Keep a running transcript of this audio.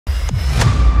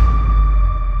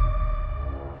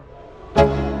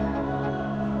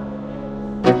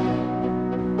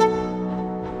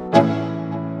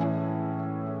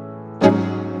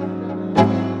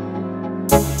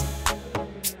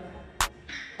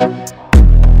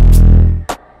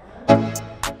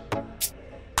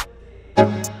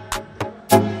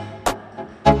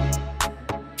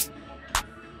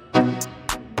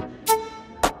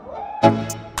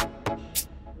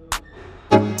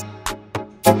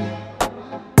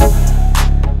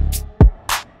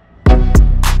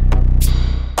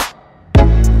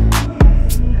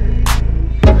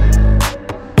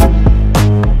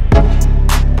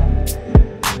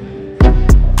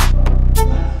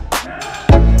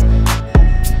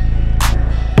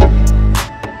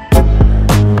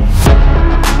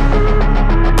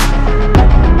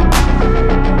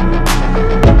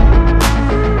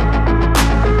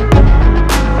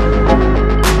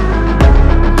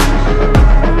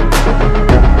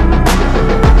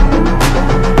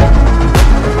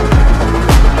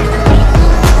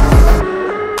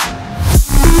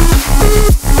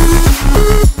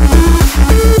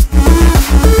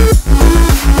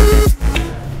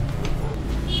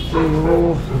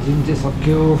Gym चाहिँ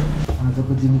सक्यो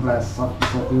आजको जिम क्लास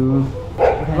सकिसक्यो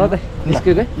ल त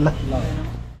निस्क्यो के ल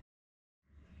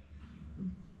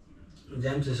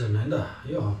ज्याम सेसन हैन त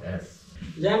यो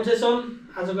ज्याम सेसन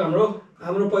आजको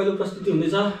हाम्रो पहिलो प्रस्तुति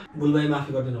हुँदैछ बुलबाई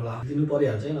माफी गरिदिनु होला दिनु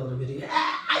परिहाल्छ है नत्र फेरि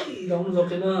गाउनु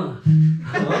सकेन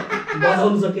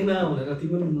बजाउनु सकेन भनेर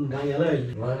तिमी पनि गाइहाल है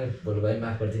बुलबाई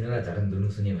माफ गरिदिनु होला झटन दुनु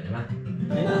सुन्यो भने मा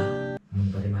हैन मन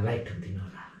परेमा लाइक ठोक्दिनु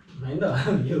होला हैन त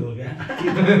यो हो क्या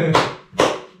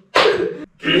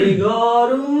के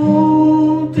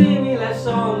गरौँ तिमीलाई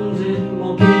सम्झे म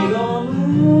के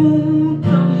गर्नु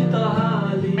तिमी त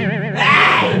हाली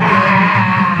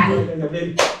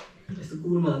यस्तो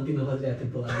कुरमा अन्तिम खोजिरहेको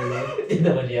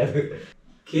थियो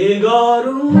के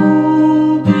गरौँ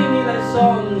तिमीलाई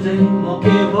सम्झे म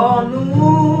के भन्नु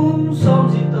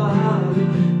सम्झी त हाली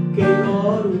के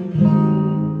गरौँ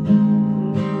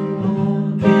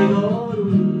के गरौँ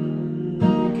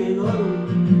के गरौँ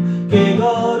के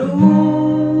गरौँ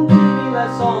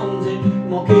सम्झे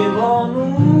म के भन्नु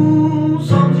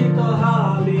सम्झी त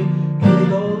हाले के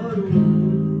गरौँ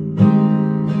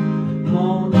म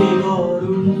के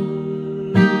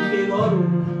गरौँ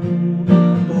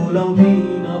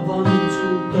बोलाउँदिन भन्छु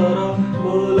तर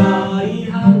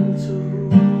बोलाइहाल्छु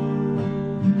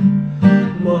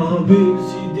म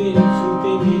बिर्सिदिन्छु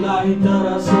तिमीलाई तर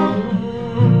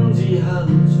सम्झिहाल्छु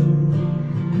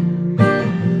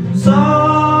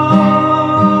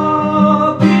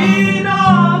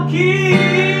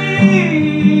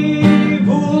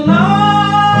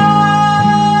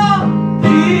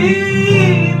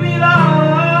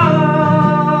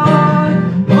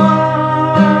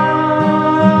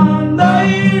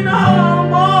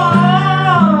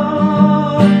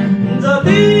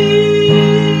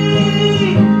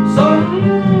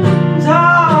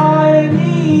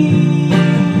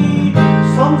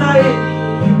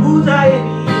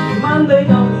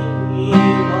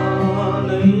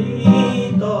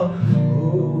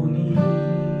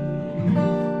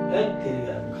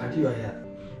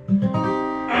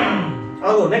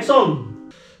Oh, next song.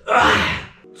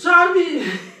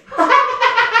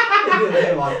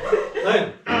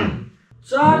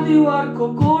 चार दीवारको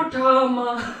कोठामा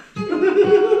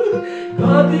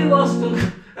कति बस्नु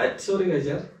सरी गाइस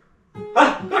यार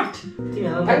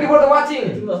thank you for the watching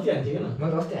तिमी अस्ति हान्थ्यौ हैन म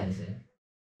अस्ति हान्छु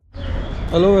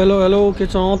हेलो के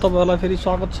छ तपाईहरुलाई फेरि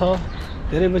स्वागत छ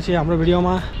धेरै पछि हाम्रो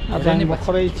भिडियोमा आज हामी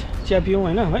भर्खरै चिया पियौं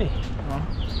हैन भाइ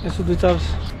यसो दुई चार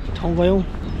ठाउँ गयौं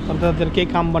तर केही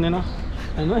काम बनेन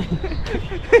हैन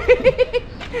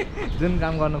जुन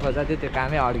काम गर्नु खोज्दा त्यो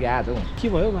कामै अड्क्या आज के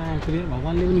भयो फेरि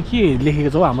भगवानले पनि के लेखेको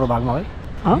छ हाम्रो भागमा है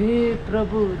हे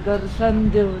प्रभु दर्शन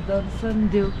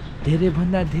देऊ धेरै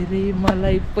भन्दा धेरै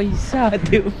मलाई पैसा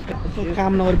देऊ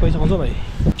काम नगरी पैसा पाउँछ भाइ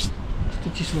यस्तो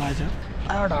चिसो लागेछ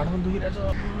आयो ढाड पनि दुखिरहेछ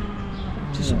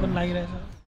चिसो पनि लागिरहेछ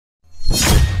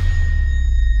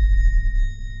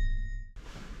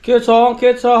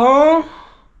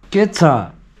के छ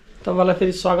तपाईलाई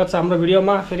फेरि स्वागत छ हाम्रो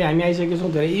भिडियोमा फेरि हामी आइसकेका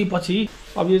छौँ धेरै पछि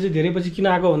अब यो चाहिँ धेरै पछि किन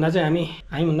आएको भन्दा चाहिँ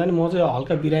हामी भन्दा नि म चाहिँ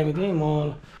हल्का बिरामी थिएँ म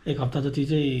एक हप्ता जति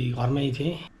चाहिँ घरमै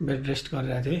थिएँ बेड रेस्ट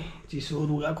गरिरहेको थिएँ चिसो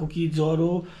रुगा खोकी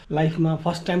ज्वरो लाइफमा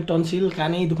फर्स्ट टाइम टन्सिल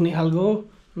कानै दुख्ने खालको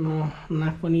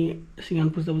नाक पनि सिँगान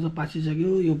पुस्दा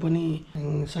पाचिसक्यो यो पनि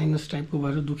साइनस टाइपको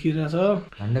भएर दुखिरहेछ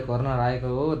हामीले कोरोना लागेको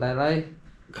हो दाइलाई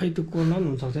खै त्यो कोरोना पनि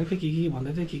हुनसक्छ के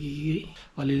भन्दै थियो के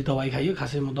अलिअलि दबाई खाइयो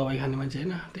खासै म दबाई खाने मान्छे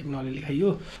होइन त्यही पनि अलिअलि खाइयो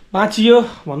बाँचियो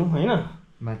भनौँ होइन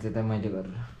बाँचे त मैले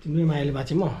गरेर तिम्रै मायाले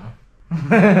बाँचे म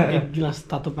एक गिलास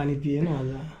तातो पानी दिएन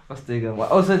हजुर कस्तै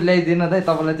औषध ल्याइदिएन दाइ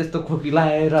तपाईँलाई त्यस्तो खोकी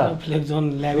लाएर फ्लेक्जोन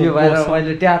ल्यायो भएर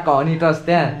मैले ट्याक हनी टस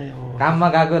त्यहाँ काममा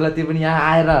गएकोलाई त्यो पनि यहाँ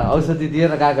आएर औषधि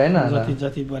दिएर गएको होइन जति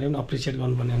जति परे पनि अप्रिसिएट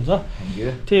गर्नुपर्ने हुन्छ थ्याङ्क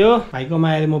यू त्यही हो भाइको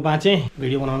मायाले म बाँचेँ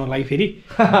भिडियो बनाउनको लागि फेरि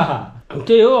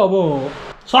त्यही हो अब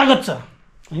स्वागत छ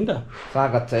होइन त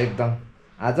स्वागत छ एकदम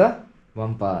आज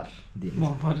बम्पर दिन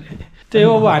त्यही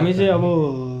हो अब हामी चाहिँ अब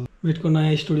मेटको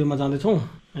नयाँ स्टुडियोमा जाँदैछौँ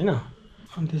होइन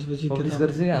अनि त्यसपछि पब्लिस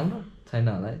गरिसक्यो हाम्रो छैन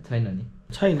होला है छैन नि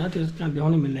छैन त्यो कहाँ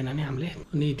देखाउनै मिल्दैन नि हामीले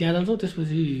अनि त्यहाँ जान्छौँ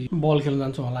त्यसपछि बल खेल्न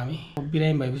जान्छौँ होला हामी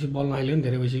बिरामी भएपछि बल नखेलेको पनि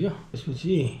धेरै भइसक्यो त्यसपछि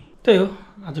त्यही हो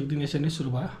आजको दिन यसरी नै सुरु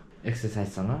भयो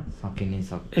एक्सर्साइजसँग सकिने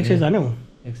एक्सर्साइज जाने हौ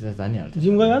एक्सर्साइज जानिहाल्छ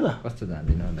जिम गयो आज कस्तो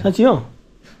जाँदिनँ होला साँच्ची हो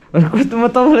कस्तो म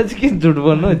तपाईँलाई चाहिँ किन झुट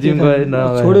भन्नु जिम गएन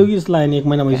छोड्यो कि जस्तो लाग्यो नि 1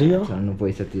 महिना भइसक्यो छोड्नु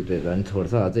पैसा तिरेर नि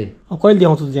छोड्छ अझै अब कहिले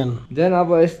देखाउँछु ज्यान जेन अब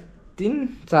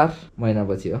 3-4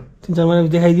 महिनापछि हो 3-4 महिना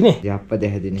देखाइदिने झ्याप्प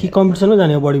देखाइदिने कि कम्पिटिसनमा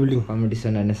जाने हो बडी बिल्डिङ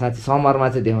कम्पिटिसन होइन साँच्ची समरमा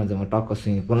चाहिँ देखाउँछु म टक्क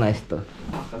स्विमिङ पुलमा यस्तो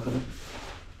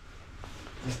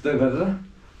यस्तो गरेर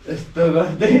यस्तो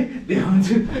गर्दै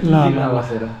देखाउँछु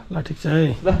बसेर ल ठिक छ है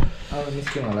ल अब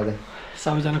निस्क्यौँ होला चाहिँ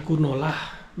सबैजना कुर्नु होला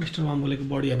मिस्टर मामबोलेको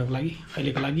बडी हेर्नको लागि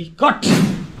अहिलेको लागि कट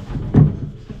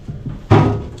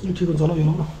ठिक हुन्छ होला यो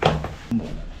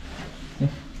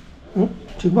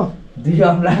ठिक भयो दुई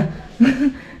औँला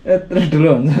यत्रो ठुलो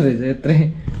हुन्छ रहेछ यत्रै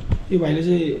यो भाइले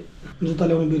चाहिँ जुत्ता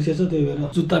ल्याउनु बिर्सेछ त्यही भएर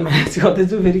जुत्ता म्याच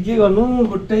गर्दैछु फेरि के गर्नु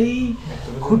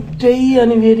खुट्टै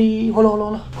अनि फेरि होला होला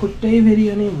होला खुट्टै फेरि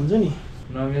अनि हुन्छ नि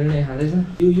नमिल्ने खाँदैछ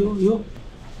यो यो यो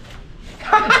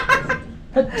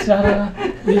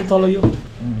यो तल यो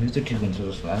चाहिँ ठिक हुन्छ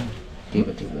जस्तो लाग्यो के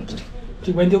ठिक हुन्छ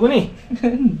ठिक भयो त्यो पनि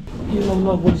यो ल ल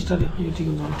बोडी स्टार यो ठिक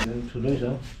हुन्छ ठुलै छ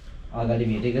अगाडि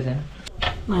भेटेको छैन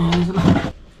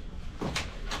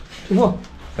ठिक हो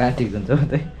कहाँ ठिक हुन्छ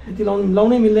त्यही यति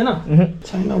लाउनै मिल्दैन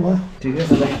छैन भयो ठिकै छ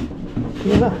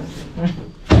ठिकै छ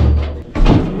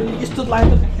यस्तो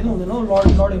लाग्यो त खेल्नु हुँदैन हौ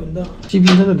लड्यो भने त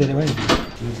चिपिन्छ त धेरै भाइ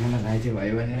ठुलोसँग घाइते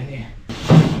भयो भने नि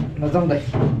नजाउँ दाइ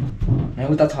यहाँ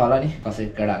उता छ होला नि कसै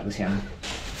केटाहरूको सानो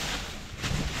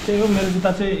त्यही हो मेरो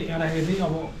जुत्ता चाहिँ यहाँ राखेको थिएँ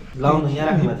अब लाउनु यहाँ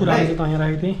राख्नु पुरानो जुत्ता यहाँ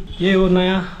राखेको थिएँ यही हो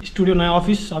नयाँ स्टुडियो नयाँ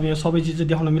अफिस अब यहाँ सबै चिज चाहिँ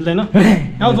देखाउन मिल्दैन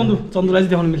आऊ चन्दुलाई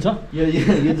चाहिँ देखाउन मिल्छ यो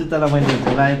जुत्तालाई मैले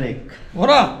लगाएँ हो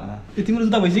र त्यो तिम्रो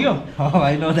जुत्ता भइसक्यो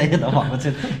भाइ नलाइयो त भएको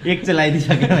चाहिँ एक चाहिँ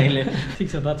लगाइदिइसकेँ मैले ठिक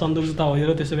छ त चन्दुको जुत्ता हो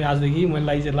र त्यसो भए आजदेखि मैले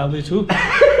लागि चाहिँ लाउँदैछु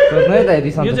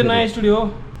यो चाहिँ नयाँ स्टुडियो हो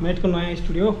मेटको नयाँ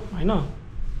स्टुडियो होइन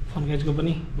फनकेजको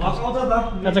पनि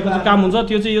कच्चा काम हुन्छ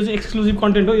त्यो चाहिँ यो चाहिँ एक्सक्लुजिभ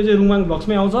कन्टेन्ट हो यो चाहिँ रुमाङ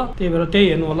भ्लग्समै आउँछ त्यही भएर त्यही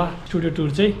हेर्नु होला स्टुडियो टुर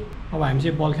चाहिँ अब हामी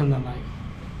चाहिँ बल खेल्न लाग्यो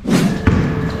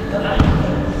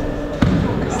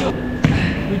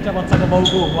दुईवटा बच्चाको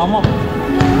बाउको वार्मअप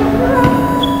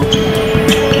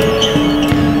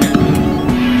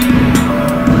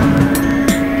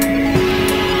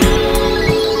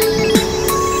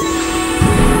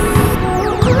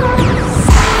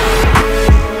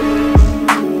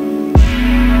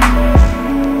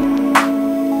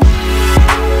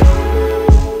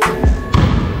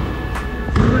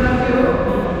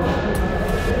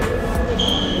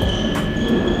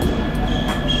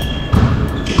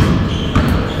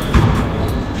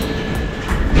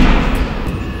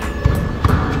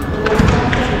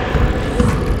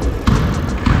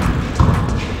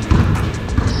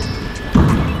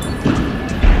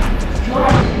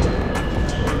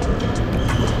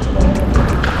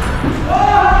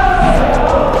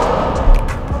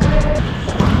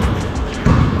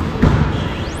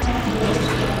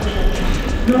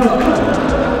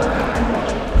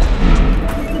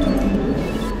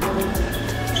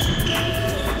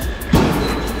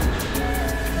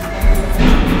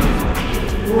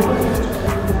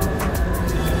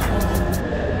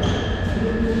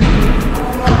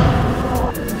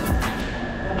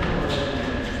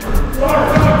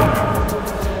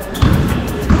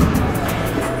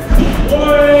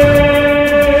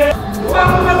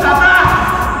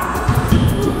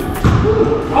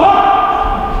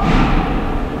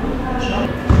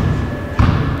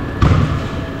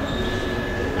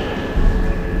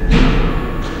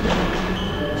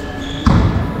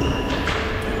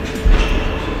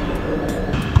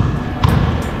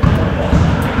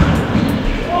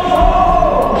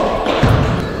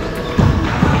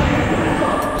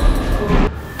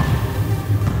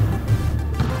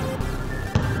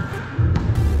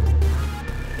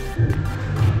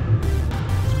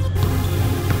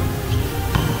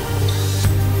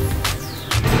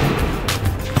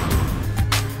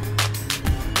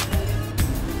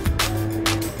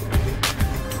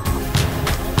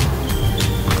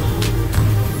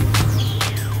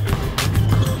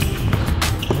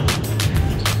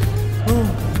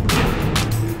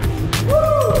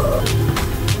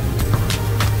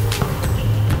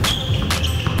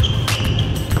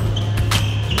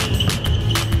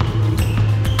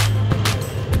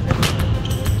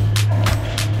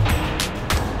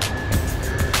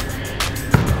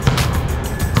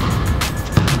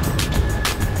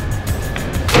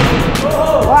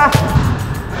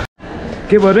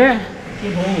के भयो रे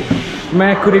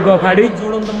म्याकुरी गफाडी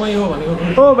जोडन त मै हो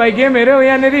भनेको ओ भाइ गेम हेऱ्यौ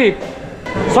यहाँनिर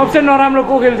सबसे नराम्रो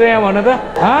को खेल्छ यहाँ भन त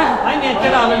होइन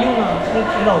केटाहरूलाई लिउँ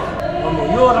न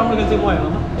यो राम्रो खेल्छ म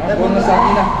हेर्न बोल्न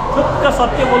सक्दिनँ ठुक्क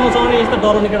सत्य बोल्नु छ भने यस्तो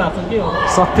डराउने केटाहरू छ के हो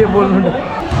सत्य बोल्नु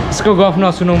यसको गफ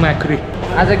नसुनौ म्याकुरी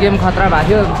आज गेम खतरा भएको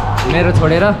थियो मेरो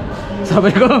छोडेर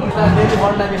सबैको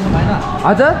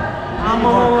हजुर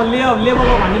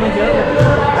लेभलको भन्ने मान्छे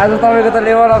आज तपाईँको त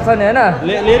लेभल अफ छ नि होइन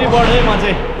लेरी बर्ड है म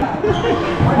चाहिँ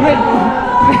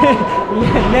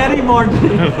ल्यारी बर्ड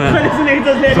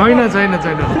छैन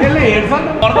त्यसले हेर्छ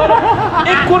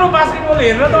एक कुरो बास्केटबल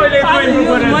हेरेर त अहिले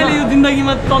मैले यो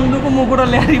जिन्दगीमा चन्दुको मुकुट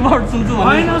ल्यारी बर्ड सुन्छु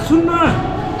होइन सुन्न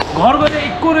घर गएर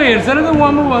एक कुरो हेर्छ नि त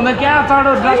वामु भन्दा क्या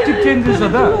चाँडो ड्रास्टिक चेन्जेस छ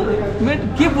त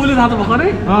के बोल्यो थाहा त भर्खरै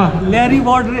ल्यारी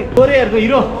बर्ड रे कोरियाहरूको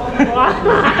हिरो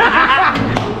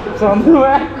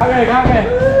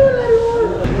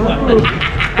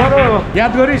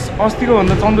याद गरिस् अस्तिको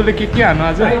भन्दा चन्दुले के हान्नु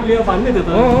आज भन्ने थियो त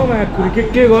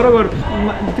के गर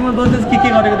तिम्रो दोस्त के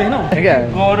गरेको देख्नौ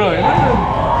गर होइन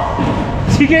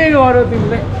ठिकै गर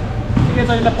तिमीले ठिकै छ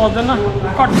यसलाई पच्दैन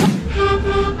कट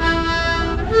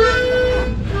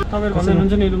तपाईँहरू भन्दै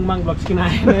हुनुहुन्छ नि रुङमाङ ब्लग्स किन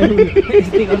आएन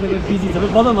यस्तै गर्दै बिजी छ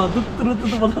बजाउन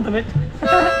दुत्तु बजाउ त बेट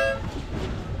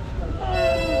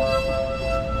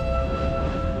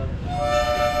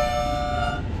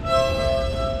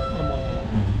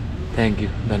थ्याङ्क यू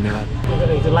धन्यवाद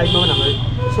हिजो लाइभमा पनि हामीलाई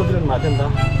सोधिरहनु भएको थियो नि त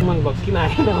रुङमाङ ब्लग्स किन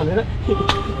आएन भनेर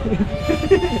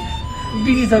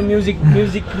बिजी छ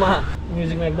म्युजिकमा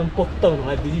एकदम पोक्त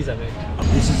हुनुलाई बिजी छ बेट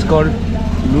this is called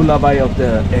लुलाबाई of the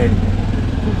and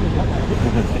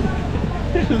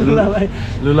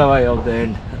लुलाबाई of the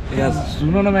and यहाँ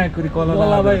सुन न म्याकुरी कलर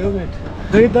लुलाबाई हो बेट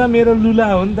त्यही त मेरो लुला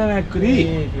हो नि त म्याकुरी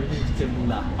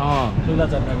लुला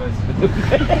चढ्न गएछ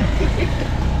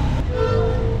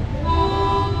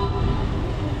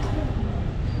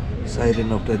साइरेन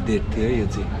अफ द डेट थियो यो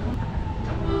चाहिँ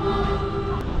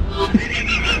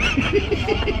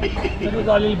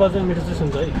अलिअलि बजाउने मिठो चाहिँ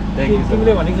सुन्छ है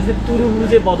तिमीले भनेको जस्तै तुरुरु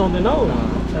चाहिँ बजाउँदैनौ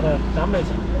तर राम्रै छ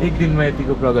एक दिनमा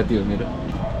यतिको प्रगति हो मेरो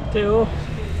त्यही हो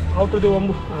आउट देऊ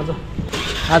अम्बु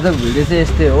आज भिडियो चाहिँ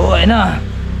यस्तै हो होइन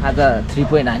आज 3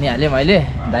 पोइन्ट हानिहालेँ मैले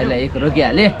दाइलाई 1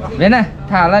 रोकिहालेँ होइन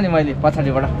थाहा होला नि मैले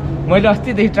पछाडिबाट मैले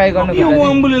अस्तिदेखि ट्राई गर्नु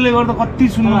अम्बुले गर्दा कति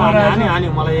सुन्नु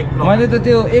मैले त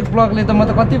त्यो एक ब्लकले त म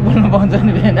त कति बोल्नु पाउँछ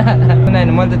नि होइन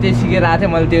मैले त त्यही सिकेर आएको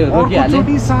थिएँ मैले त्यो रोकिहालेँ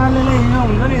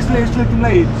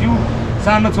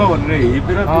सानो छ भनेर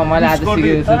हेपेर मैले आज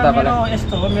सिकेको छु तपाईँलाई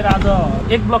यस्तो हो मेरो आज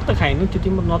एक ब्लक त खाएँ नि त्यो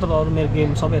तिम्रो नत्र अरू मेरो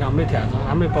गेम सबै राम्रै थियो आज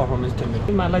राम्रै पर्फर्मेन्स थियो मेरो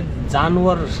तिमीहरूलाई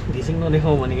जानवर घिसिङ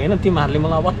नदेखाउँ भनेको होइन तिमीहरूले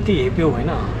मलाई अब अति हेप्यौ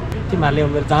होइन तिमीहरूले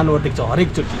मेरो जानवर देख्छौ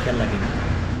हरेकचोटि खेल्दाखेरि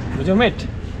बुझ्यौ मेट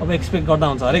अब एक्सपेक्ट गर्दा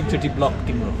हुन्छ हरेकचोटि ब्लक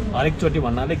तिम्रो हरेकचोटि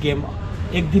भन्नाले गेम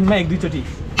एक दिनमा 1-2 चोटि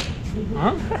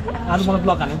आज मलाई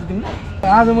ब्लक हाल्नु त तिमीले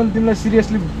आज मैले तिमीलाई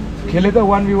सिरियसली खेलेँ त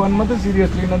 1v1 मात्रै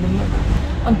सिरियसली न तिमीलाई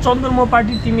अनि चन्द्रमा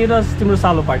पार्टी तिमी र तिम्रो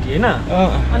सालो पार्टी होइन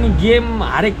अनि गेम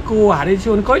हारेछु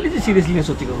अनि कहिले चाहिँ सिरियसली लिन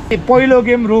सोचेको पहिलो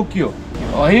गेम रोकियो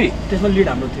है त्यसमा लिड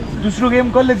हाम्रो थियो दोस्रो गेम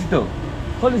कसले जित्यो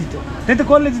त्यही त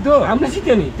कसले जित्यो हाम्रो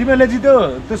जित्यो नि तिमीले जित्यो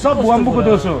त्यो सब वाम्बुको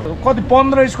दोष हो कति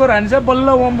 15 स्कोर हान्छ बल्ल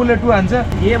वाम्बुले 2 हान्छ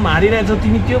गेम हारिरहेछौ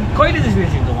तिमी त्यो कहिले चाहिँ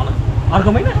सिरियस लिन्छौ भन अर्को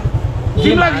महिना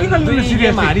तिमीलाई किन लिनु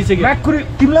सिरियस हारिसक्यो म्याकुरी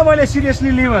तिमीलाई मैले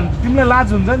सिरियसली लिएँ भने तिमीलाई लाज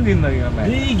हुन्छ नि जिन्दगीमा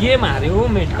गेम हार्यो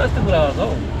मेट कस्तो कुरा गर्छौ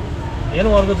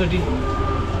हेर्नु अर्कोचोटि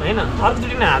होइन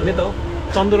अर्कोचोटि नै हार्ने त हो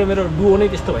चन्द्र मेरो डुओ नै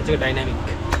त्यस्तो भइसक्यो डाइनामिक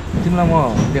तिमीलाई म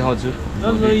देखाउँछु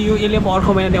यो यसले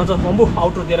अर्को महिना देखाउँछ बम्बु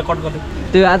आउटरो दिएर कट गर्दै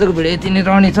त्यो आजको भिडियो यति नै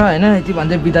रहने छ होइन यति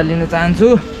भन्दै बिदा लिन चाहन्छु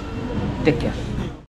टेक केयर